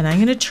 And I'm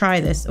going to try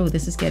this. Oh,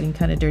 this is getting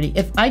kind of dirty.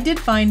 If I did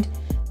find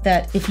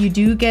that if you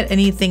do get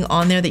anything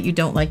on there that you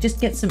don't like,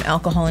 just get some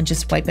alcohol and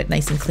just wipe it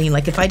nice and clean.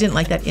 Like if I didn't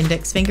like that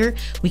index finger,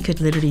 we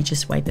could literally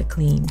just wipe it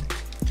clean.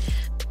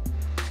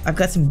 I've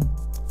got some,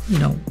 you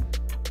know,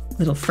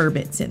 little fur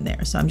bits in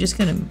there. So I'm just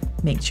going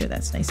to make sure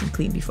that's nice and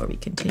clean before we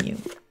continue.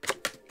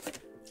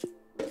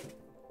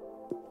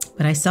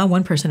 But I saw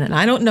one person, and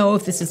I don't know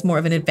if this is more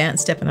of an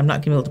advanced step, and I'm not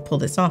going to be able to pull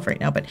this off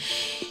right now, but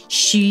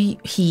he,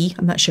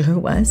 I'm not sure who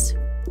it was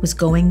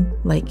going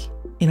like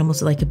in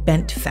almost like a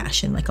bent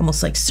fashion, like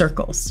almost like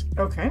circles.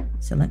 Okay.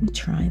 So let me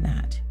try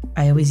that.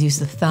 I always use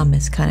the thumb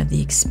as kind of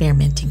the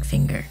experimenting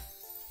finger.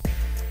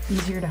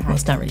 Easier to hide. Well,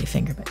 it's not really a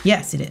finger, but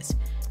yes, it is.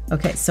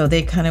 Okay, so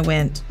they kind of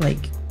went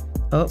like,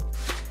 oh,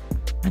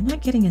 I'm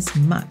not getting as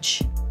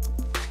much.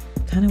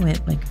 Kind of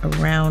went like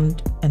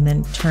around and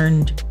then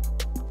turned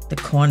the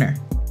corner.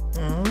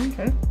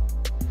 Okay.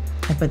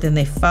 But then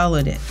they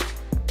followed it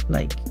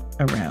like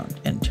around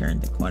and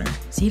turned the corner.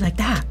 See, like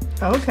that.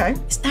 Okay.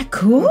 Isn't that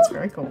cool? That's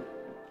very cool.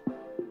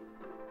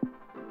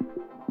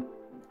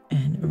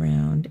 And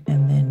around,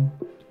 and then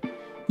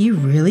you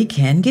really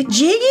can get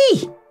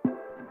jiggy.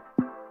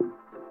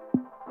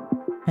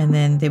 And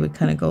then they would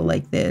kind of go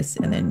like this,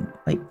 and then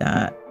like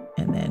that,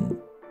 and then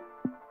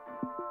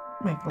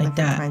Make like different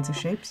that. kinds of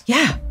shapes.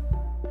 Yeah.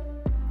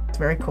 It's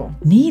very cool.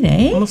 Neat,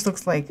 eh? Almost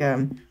looks like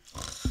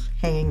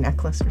hanging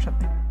necklace or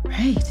something.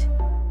 Right.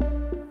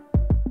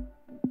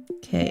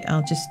 Okay,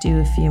 I'll just do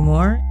a few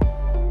more.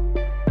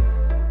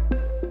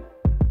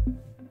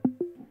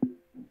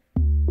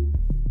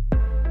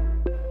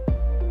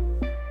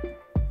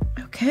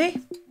 Okay,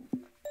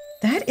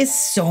 that is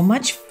so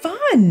much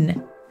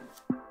fun.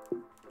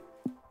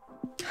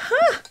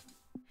 Huh.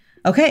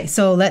 Okay,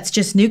 so let's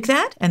just nuke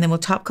that and then we'll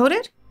top coat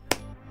it.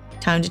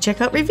 Time to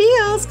check out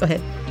reveals. Go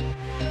ahead.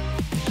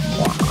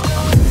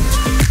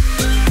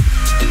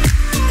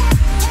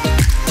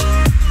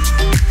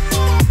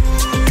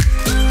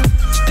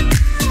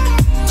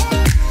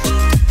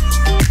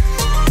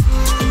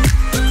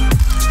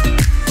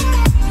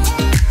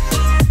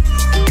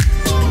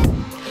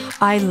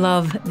 I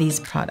love these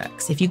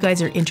products. If you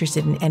guys are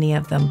interested in any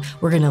of them,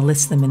 we're going to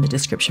list them in the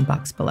description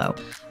box below.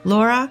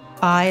 Laura,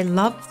 I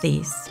love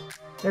these.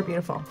 They're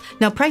beautiful.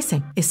 Now,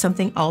 pricing is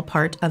something all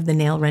part of the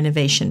nail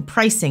renovation.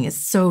 Pricing is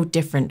so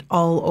different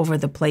all over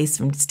the place,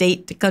 from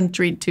state to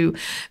country to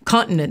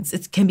continents.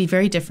 It can be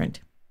very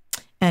different.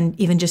 And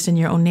even just in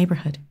your own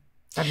neighborhood.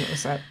 I've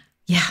noticed that.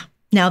 Yeah.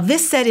 Now,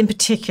 this set in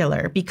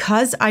particular,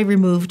 because I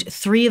removed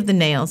 3 of the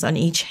nails on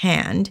each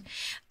hand,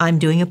 I'm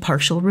doing a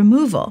partial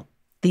removal.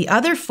 The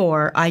other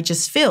 4 I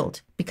just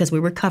filled because we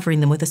were covering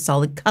them with a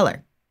solid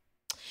color.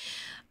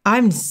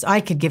 I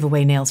could give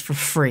away nails for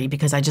free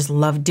because I just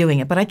love doing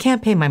it, but I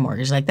can't pay my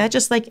mortgage like that,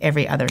 just like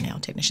every other nail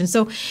technician.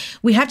 So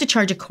we have to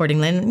charge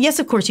accordingly. And yes,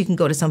 of course, you can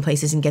go to some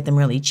places and get them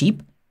really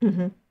cheap,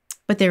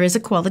 but there is a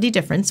quality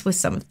difference with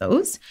some of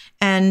those.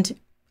 And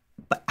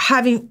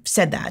having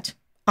said that,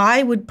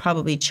 I would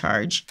probably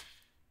charge,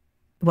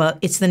 well,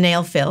 it's the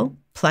nail fill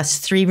plus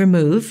 3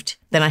 removed.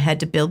 Then I had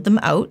to build them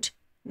out.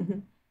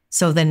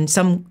 So then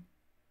some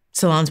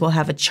salons will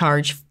have a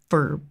charge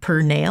for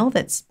per nail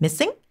that's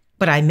missing,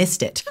 but I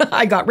missed it.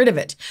 I got rid of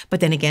it.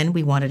 But then again,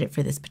 we wanted it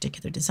for this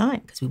particular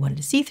design because we wanted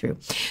to see through.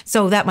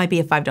 So that might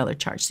be a $5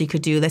 charge. So you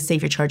could do, let's say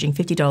if you're charging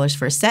 $50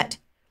 for a set,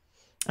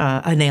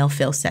 a nail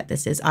fill set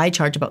this is. I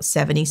charge about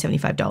 $70,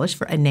 $75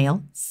 for a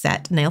nail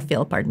set, nail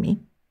fill, pardon me.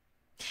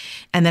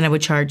 And then I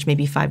would charge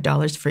maybe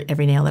 $5 for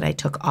every nail that I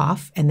took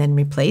off and then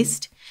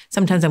replaced.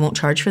 Sometimes I won't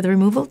charge for the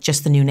removal,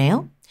 just the new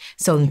nail.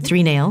 So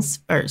 3 nails,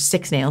 or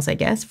 6 nails, I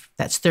guess,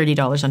 that's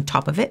 $30 on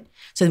top of it.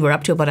 So we're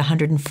up to about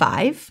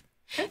 $105.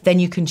 Then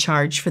you can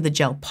charge for the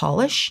gel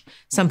polish.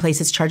 Some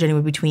places charge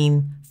anywhere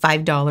between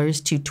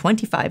 $5 to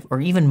 $25 or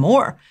even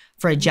more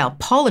for a gel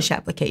polish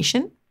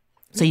application.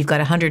 So you've got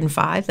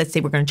 105. Let's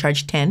say we're going to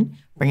charge 10,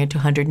 bring it to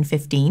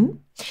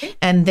 115.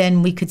 And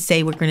then we could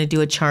say we're going to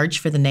do a charge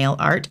for the nail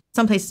art.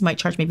 Some places might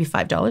charge maybe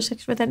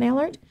 $5 for that nail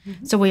art.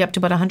 So we're up to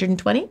about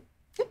 120.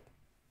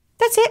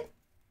 That's it.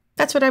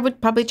 That's what I would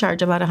probably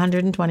charge, about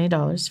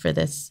 $120 for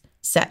this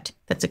set.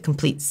 That's a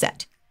complete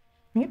set.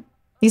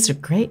 These are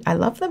great. I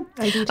love them.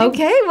 I do too.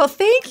 Okay, well,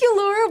 thank you,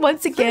 Laura,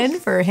 once again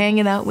for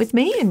hanging out with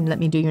me and let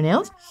me do your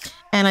nails.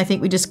 And I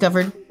think we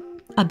discovered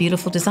a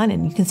beautiful design,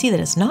 and you can see that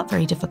it's not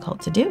very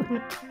difficult to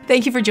do.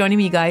 Thank you for joining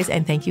me, you guys,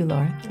 and thank you,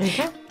 Laura.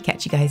 Okay.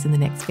 Catch you guys in the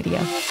next video.